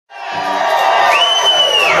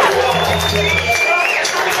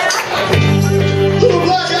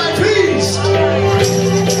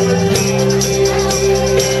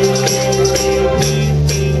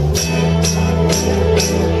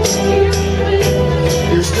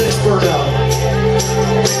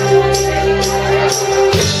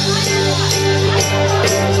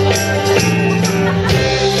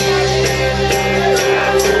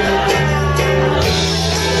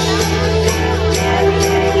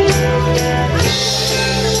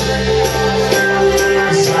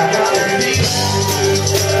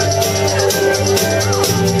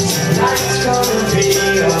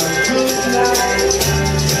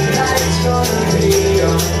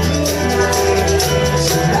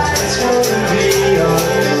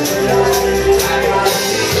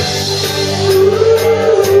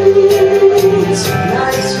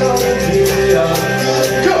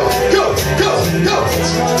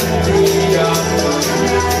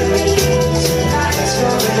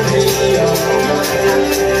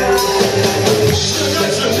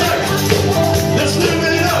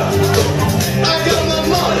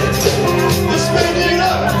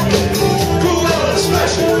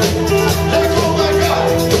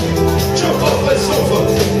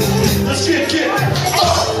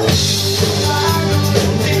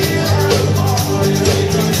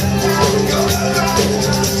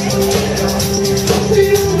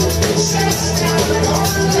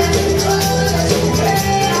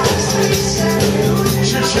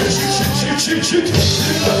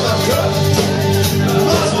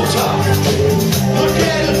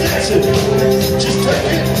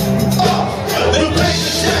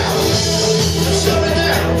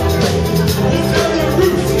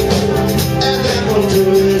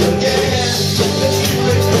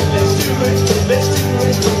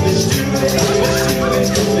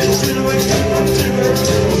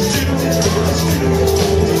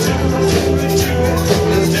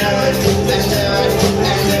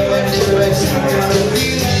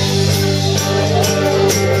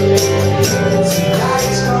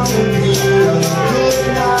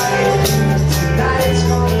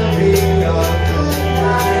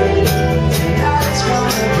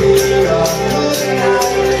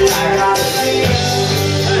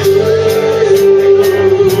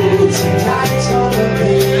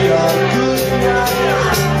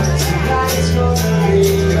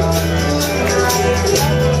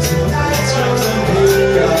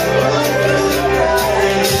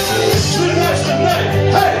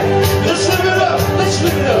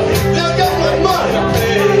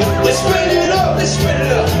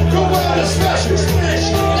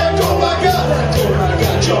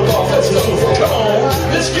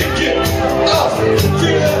let's kick it off.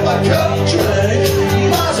 Feel up my country,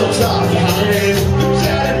 Mazel tov.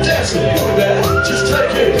 Down and dancing, just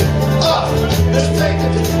take it off. Let's take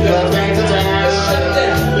it, let's shut it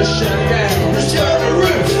down, let's shut it down. Let's turn the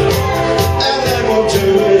roof, and then we'll do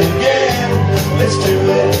it again. Let's do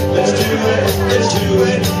it, let's do it, let's do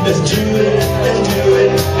it, let's do it, and do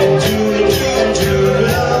it, and do it, and do it,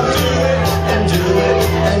 and do it, and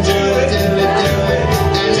do it, and do it, and do it,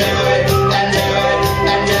 and do it, and do it,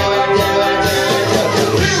 and do it, do it, do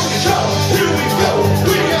it. Here we go,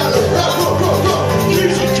 we gotta rock, rock, rock, rock.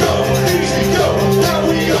 Easy go, now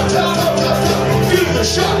we got top, top, top, top. Feel the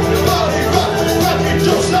shock, body